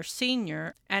Joseph Heller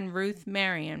Sr. and Ruth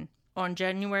Marion on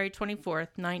January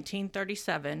 24th,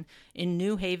 1937 in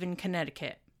New Haven,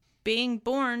 Connecticut. Being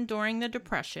born during the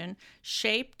Depression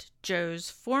shaped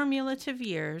Joe's formative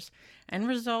years and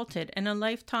resulted in a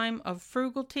lifetime of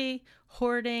frugality,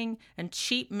 hoarding, and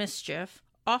cheap mischief,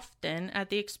 often at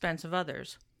the expense of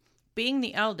others. Being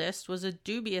the eldest was a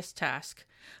dubious task,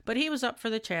 but he was up for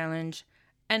the challenge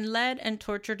and led and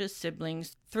tortured his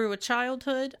siblings through a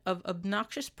childhood of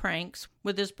obnoxious pranks,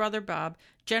 with his brother Bob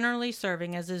generally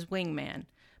serving as his wingman.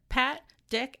 Pat,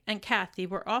 Dick, and Kathy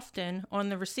were often on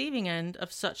the receiving end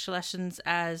of such lessons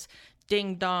as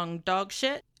ding-dong dog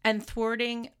shit and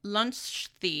thwarting lunch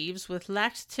thieves with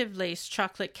laxative-laced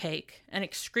chocolate cake and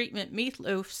excrement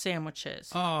meatloaf sandwiches.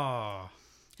 Ah.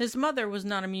 His mother was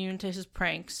not immune to his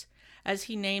pranks, as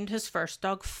he named his first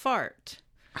dog Fart.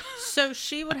 So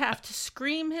she would have to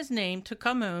scream his name to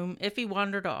come home if he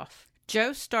wandered off.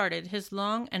 Joe started his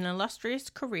long and illustrious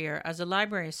career as a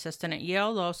library assistant at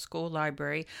Yale Law School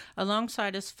Library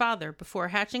alongside his father before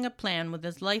hatching a plan with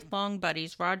his lifelong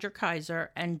buddies Roger Kaiser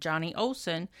and Johnny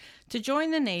Olson to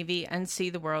join the Navy and see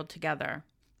the world together.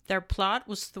 Their plot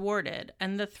was thwarted,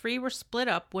 and the three were split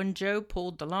up when Joe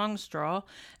pulled the long straw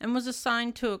and was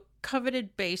assigned to a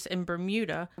coveted base in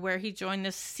Bermuda, where he joined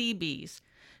the Seabees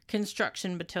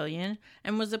Construction Battalion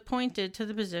and was appointed to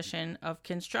the position of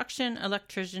Construction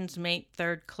Electrician's Mate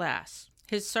 3rd Class.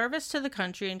 His service to the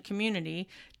country and community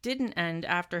didn't end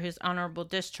after his honorable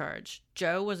discharge.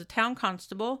 Joe was a town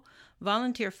constable,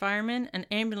 volunteer fireman, an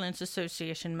ambulance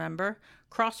association member,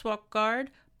 crosswalk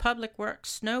guard, public works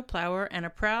snowplower, and a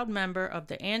proud member of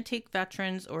the Antique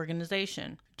Veterans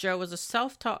Organization. Joe was a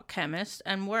self-taught chemist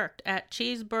and worked at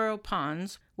Cheeseboro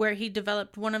Ponds, where he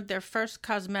developed one of their first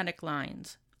cosmetic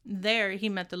lines. There he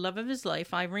met the love of his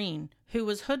life, Irene, who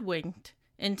was hoodwinked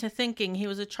into thinking he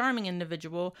was a charming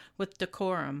individual with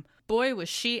decorum. Boy, was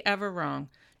she ever wrong.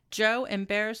 Joe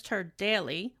embarrassed her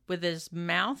daily with his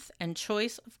mouth and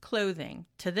choice of clothing.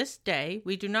 To this day,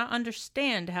 we do not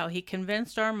understand how he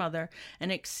convinced our mother, an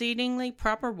exceedingly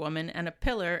proper woman and a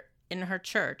pillar in her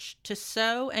church, to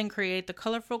sew and create the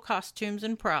colorful costumes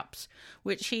and props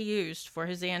which he used for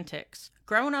his antics.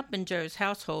 Growing up in Joe's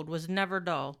household was never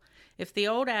dull. If the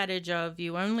old adage of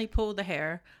 "you only pull the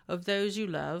hair of those you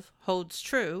love" holds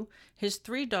true, his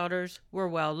three daughters were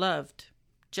well loved.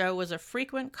 Joe was a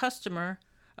frequent customer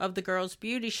of the girls'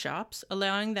 beauty shops,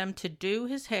 allowing them to do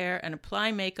his hair and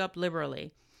apply makeup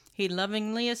liberally. He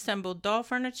lovingly assembled doll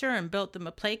furniture and built them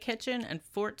a play kitchen and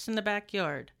forts in the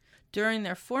backyard. During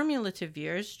their formative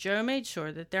years, Joe made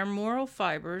sure that their moral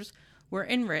fibers were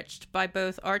enriched by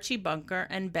both Archie Bunker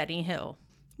and Benny Hill.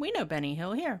 We know Benny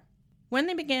Hill here. When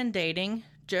they began dating,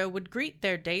 Joe would greet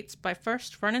their dates by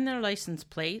first running their license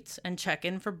plates and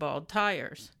checking for bald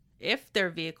tires. If their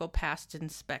vehicle passed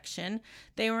inspection,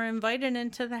 they were invited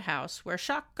into the house, where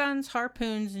shotguns,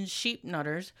 harpoons, and sheep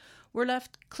nutters were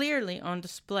left clearly on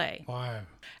display. Wow.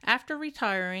 After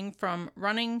retiring from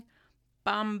running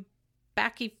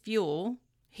Bambaki Fuel,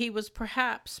 he was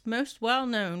perhaps most well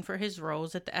known for his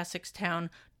roles at the Essex town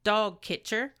Dog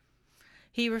Kitcher.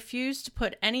 He refused to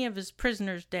put any of his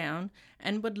prisoners down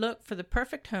and would look for the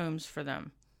perfect homes for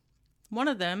them. One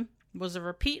of them was a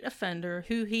repeat offender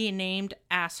who he named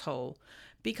Asshole,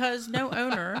 because no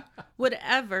owner would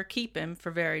ever keep him for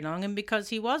very long, and because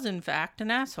he was in fact an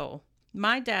asshole.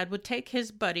 My dad would take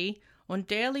his buddy on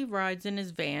daily rides in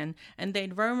his van, and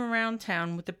they'd roam around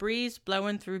town with the breeze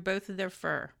blowing through both of their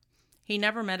fur. He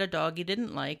never met a dog he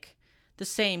didn't like. The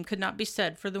same could not be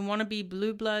said for the wannabe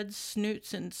blue bloods,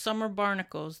 snoots, and summer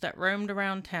barnacles that roamed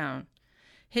around town.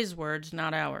 His words,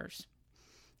 not ours.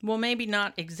 Well, maybe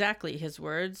not exactly his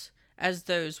words, as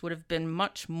those would have been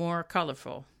much more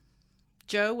colorful.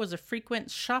 Joe was a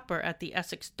frequent shopper at the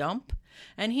Essex dump,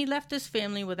 and he left his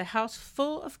family with a house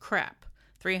full of crap,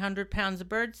 300 pounds of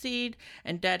birdseed,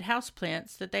 and dead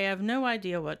houseplants that they have no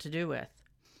idea what to do with.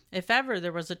 If ever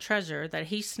there was a treasure that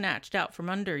he snatched out from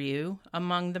under you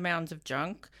among the mounds of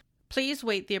junk, please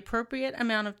wait the appropriate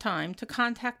amount of time to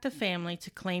contact the family to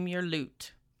claim your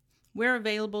loot. We're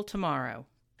available tomorrow.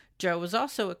 Joe was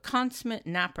also a consummate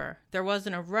napper. There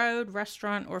wasn't a road,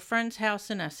 restaurant, or friend's house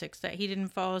in Essex that he didn't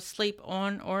fall asleep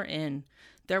on or in.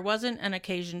 There wasn't an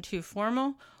occasion too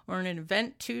formal or an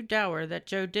event too dour that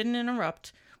Joe didn't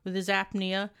interrupt with his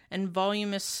apnea and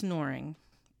voluminous snoring.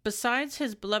 Besides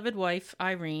his beloved wife,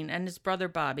 Irene, and his brother,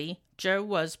 Bobby, Joe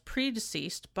was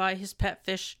predeceased by his pet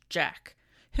fish, Jack,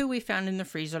 who we found in the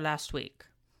freezer last week.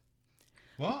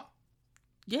 What?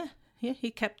 Yeah, he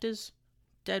kept his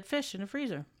dead fish in the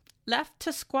freezer. Left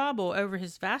to squabble over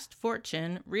his vast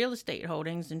fortune, real estate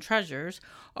holdings, and treasures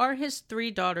are his three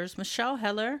daughters, Michelle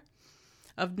Heller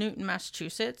of Newton,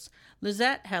 Massachusetts,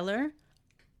 Lizette Heller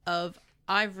of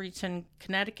Ivoryton,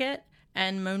 Connecticut,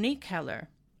 and Monique Heller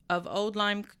of Old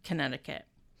Lyme, Connecticut.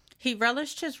 He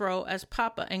relished his role as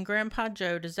Papa and Grandpa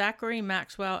Joe to Zachary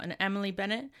Maxwell and Emily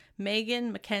Bennett,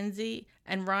 Megan Mackenzie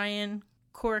and Ryan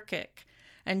Korkic,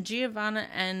 and Giovanna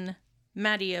and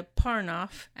Mattia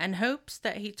Parnoff, and hopes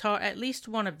that he taught at least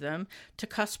one of them to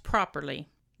cuss properly.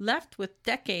 Left with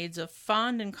decades of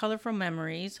fond and colorful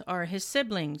memories are his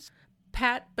siblings,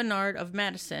 Pat Bernard of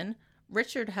Madison,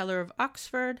 Richard Heller of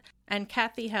Oxford, and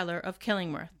Kathy Heller of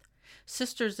Killingworth.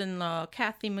 Sisters-in-law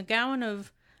Kathy McGowan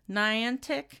of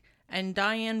Niantic and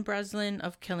Diane Breslin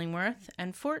of Killingworth,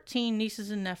 and 14 nieces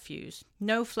and nephews.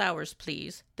 No flowers,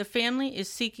 please. The family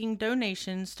is seeking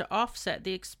donations to offset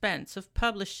the expense of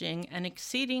publishing an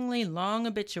exceedingly long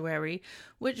obituary,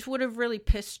 which would have really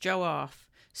pissed Joe off.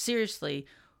 Seriously,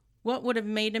 What would have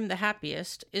made him the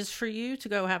happiest is for you to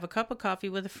go have a cup of coffee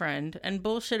with a friend and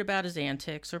bullshit about his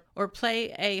antics or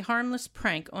play a harmless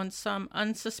prank on some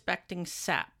unsuspecting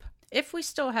sap. If we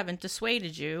still haven't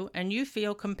dissuaded you and you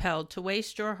feel compelled to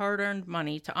waste your hard-earned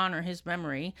money to honor his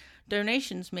memory,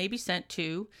 donations may be sent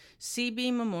to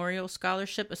CB Memorial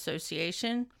Scholarship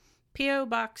Association, P.O.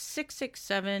 Box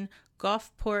 667,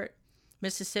 Gulfport,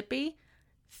 Mississippi,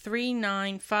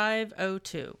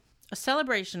 39502. A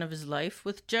celebration of his life,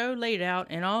 with Joe laid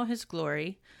out in all his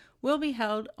glory, will be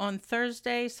held on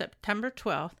Thursday, September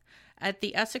 12th at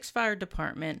the Essex Fire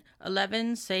Department,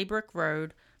 11 Saybrook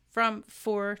Road, from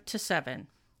 4 to 7.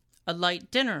 A light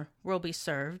dinner will be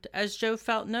served, as Joe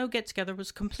felt no get-together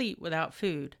was complete without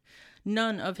food.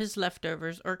 None of his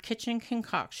leftovers or kitchen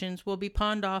concoctions will be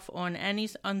pawned off on any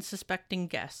unsuspecting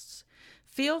guests.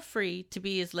 Feel free to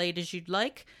be as late as you'd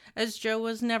like, as Joe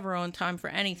was never on time for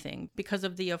anything because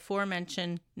of the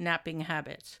aforementioned napping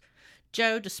habits.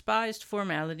 Joe despised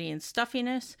formality and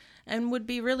stuffiness and would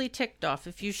be really ticked off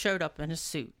if you showed up in a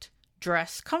suit.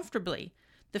 Dress comfortably.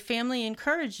 The family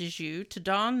encourages you to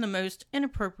don the most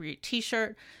inappropriate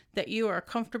t-shirt that you are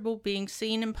comfortable being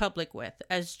seen in public with,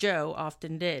 as Joe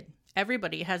often did.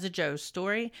 Everybody has a Joe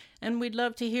story, and we'd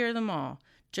love to hear them all.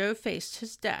 Joe faced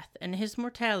his death and his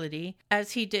mortality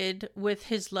as he did with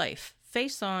his life,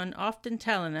 face on, often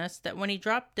telling us that when he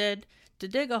dropped dead, to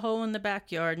dig a hole in the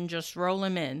backyard and just roll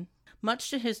him in. Much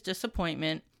to his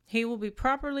disappointment, he will be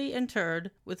properly interred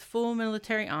with full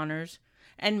military honors,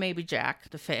 and maybe Jack,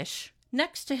 the fish,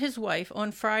 next to his wife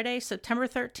on Friday, September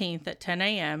 13th at 10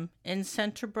 a.m. in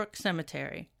Centerbrook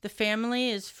Cemetery. The family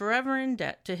is forever in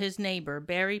debt to his neighbor,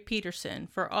 Barry Peterson,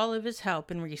 for all of his help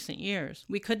in recent years.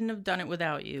 We couldn't have done it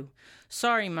without you.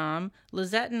 Sorry, Mom.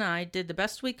 Lizette and I did the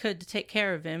best we could to take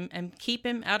care of him and keep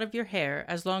him out of your hair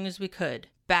as long as we could.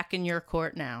 Back in your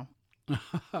court now.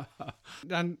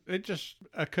 And it just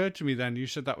occurred to me then, you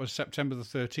said that was September the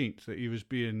 13th that he was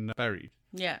being buried.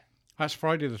 Yeah. That's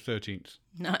Friday the 13th.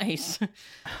 Nice.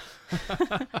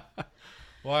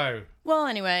 Wow. Well,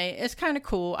 anyway, it's kind of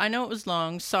cool. I know it was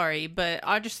long, sorry, but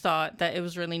I just thought that it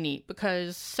was really neat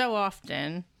because so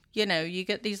often, you know, you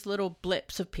get these little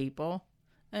blips of people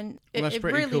and it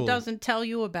really cool. doesn't tell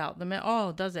you about them at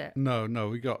all, does it? No,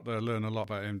 we got to learn a lot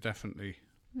about him, definitely.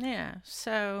 Yeah,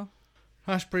 so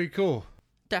That's pretty cool.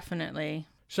 definitely.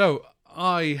 So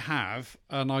I have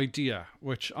an idea,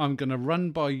 which I'm going to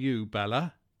run by you,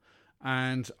 Bella,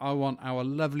 and I want our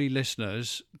lovely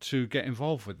listeners to get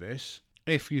involved with this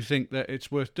if you think that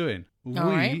it's worth doing.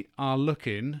 We are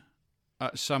looking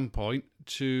at some point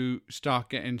to start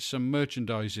getting some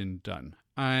merchandising done.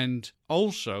 And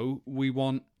also, we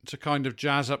want to kind of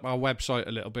jazz up our website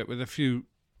a little bit with a few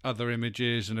other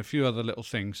images and a few other little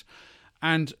things.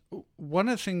 And one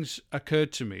of the things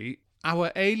occurred to me,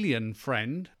 our alien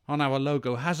friend on our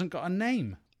logo hasn't got a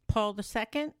name. Paul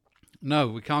II? No,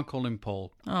 we can't call him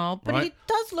Paul. Oh, but Right? he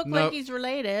does look No. like he's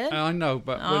related. I know,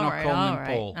 but we're not calling him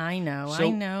Paul. I know, So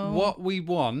I know. what we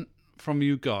want from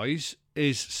you guys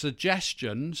is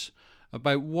suggestions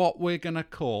about what we're going to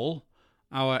call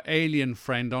our alien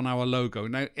friend on our logo.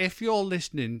 Now, if you're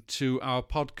listening to our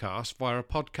podcast via a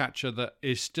podcatcher that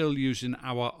is still using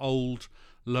our old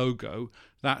logo,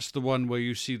 that's the one where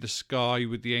you see the sky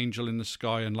with the angel in the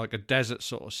sky and like a desert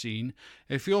sort of scene.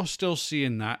 If you're still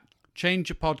seeing that, change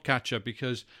your podcatcher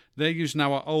because they're using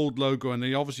our old logo and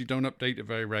they obviously don't update it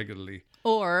very regularly.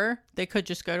 Or they could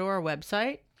just go to our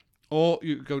website. Or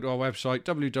you can go to our website,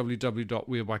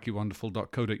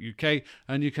 www.weirdwackywonderful.co.uk,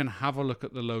 and you can have a look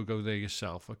at the logo there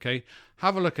yourself, okay?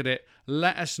 Have a look at it.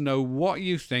 Let us know what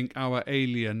you think our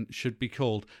alien should be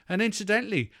called. And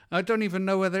incidentally, I don't even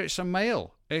know whether it's a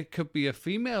male. It could be a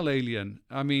female alien.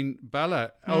 I mean,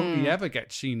 Bella only ever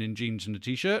gets seen in jeans and a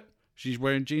T-shirt. She's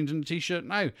wearing jeans and a T-shirt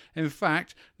now. In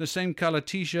fact, the same colour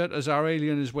T-shirt as our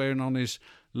alien is wearing on his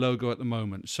logo at the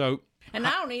moment. So... And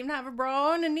I don't even have a bra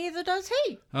on, and neither does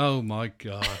he. Oh, my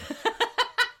God.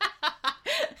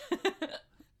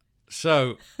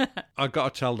 So, I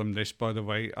got to tell them this, by the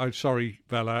way. I'm sorry,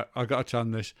 Bella. I got to tell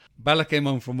them this. Bella came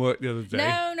home from work the other day.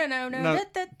 No.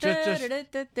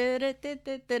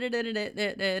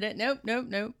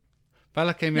 Nope.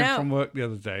 Bella came in from work the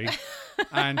other day,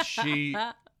 and she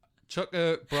took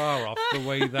her bra off the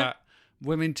way that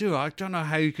women do. I don't know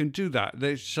how you can do that.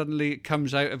 Suddenly it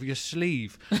comes out of your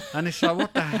sleeve. And it's like,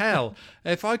 what the hell?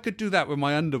 If I could do that with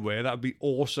my underwear, that would be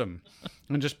awesome.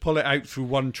 And just pull it out through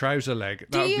one trouser leg.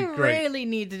 That would be great. Do you really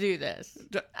need to do this?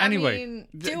 Anyway. I mean,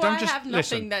 don't I just have nothing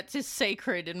listen. that's as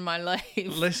sacred in my life?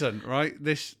 Listen, right?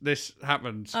 This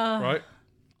happens, right?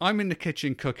 I'm in the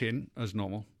kitchen cooking as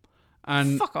normal.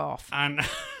 And Fuck off.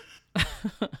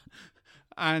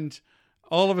 And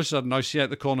all of a sudden, I see out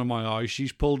the corner of my eye,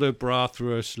 she's pulled her bra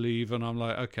through her sleeve, and I'm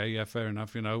like, okay, yeah, fair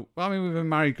enough, you know. I mean, we've been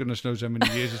married goodness knows how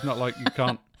many years. It's not like you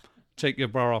can't take your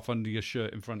bra off under your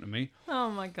shirt in front of me. Oh,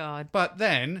 my God. But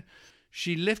then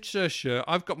she lifts her shirt.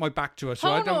 I've got my back to her, so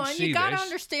Hold I don't on, see you gotta this.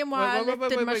 understand why I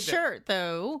lifted my wait. shirt,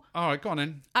 though. All right, go on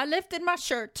in. I lifted my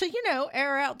shirt to, you know,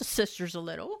 air out the sisters a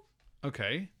little.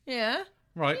 Okay. Yeah.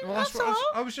 Right. Yeah, Well, that's that's what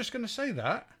all. I was just going to say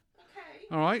that. Okay.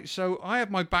 All right. So I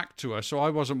had my back to her, so I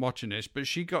wasn't watching this, but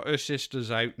she got her sisters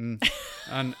out and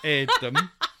aired them.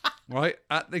 Right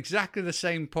at exactly the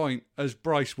same point as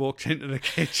Bryce walked into the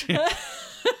kitchen,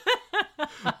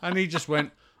 and he just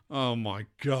went, "Oh my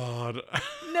God."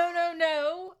 No.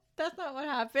 That's not what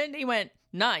happened. He went,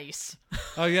 nice.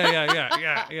 Oh,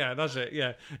 yeah, that's it,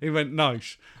 yeah. He went,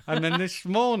 nice. And then this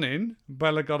morning,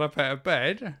 Bella got up out of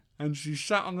bed, and she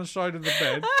sat on the side of the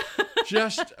bed,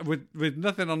 just with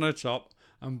nothing on her top,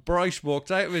 and Bryce walked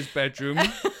out of his bedroom.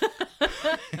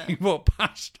 He walked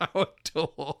past our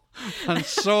door and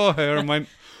saw her and went,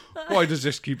 why does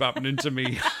this keep happening to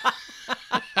me?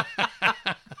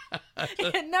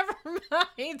 Never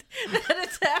mind that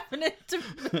it's happening to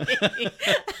me.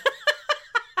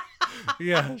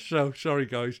 Yeah, so sorry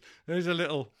guys. There's a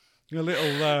little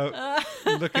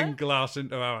looking glass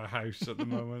into our house at the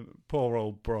moment. Poor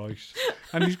old Bryce.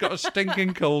 And he's got a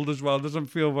stinking cold as well. Doesn't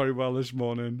feel very well this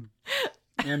morning.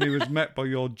 And he was met by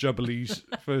your jubblies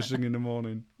first thing in the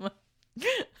morning.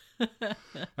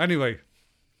 Anyway.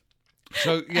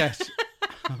 So, yes.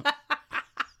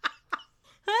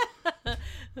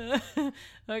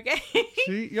 Okay.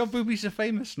 See, your boobies are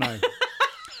famous now.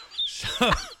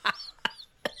 So...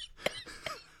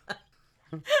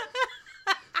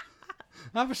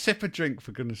 Have a sip of drink,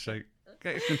 for goodness sake.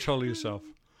 Get control of yourself.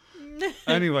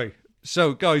 Anyway,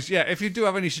 so, guys, yeah, if you do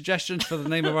have any suggestions for the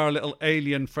name of our little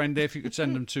alien friend there, if you could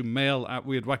send them to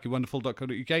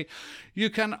mail@weirdwackywonderful.co.uk. You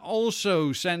can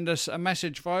also send us a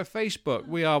message via Facebook.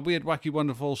 We are Weird Wacky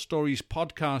Wonderful Stories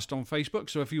Podcast on Facebook,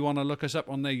 so if you want to look us up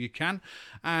on there, you can.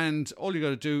 And all you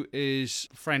got to do is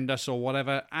friend us or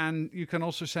whatever, and you can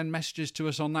also send messages to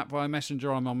us on that via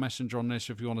Messenger. I'm on Messenger on this,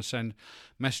 so if you want to send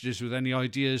messages with any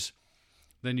ideas,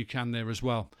 then you can there as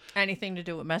well. Anything to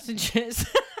do with messages.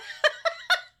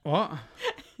 What?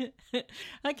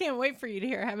 I can't wait for you to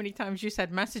hear how many times you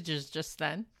said messages just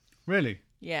then. Really?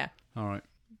 Yeah. All right.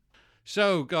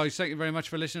 So, guys, thank you very much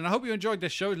for listening. I hope you enjoyed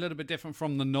this show. It's a little bit different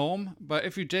from the norm. But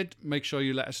if you did, make sure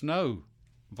you let us know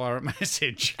via a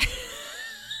message.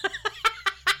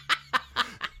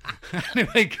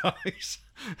 Anyway, guys,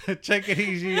 take it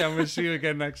easy and we'll see you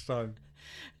again next time.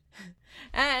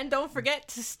 And don't forget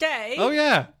to stay. Oh,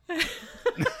 yeah.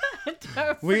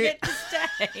 Don't forget to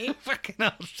stay. Fucking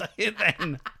hell, say it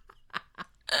then.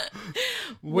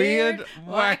 Weird,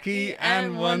 wacky,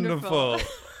 and wonderful.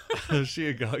 See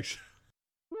you guys.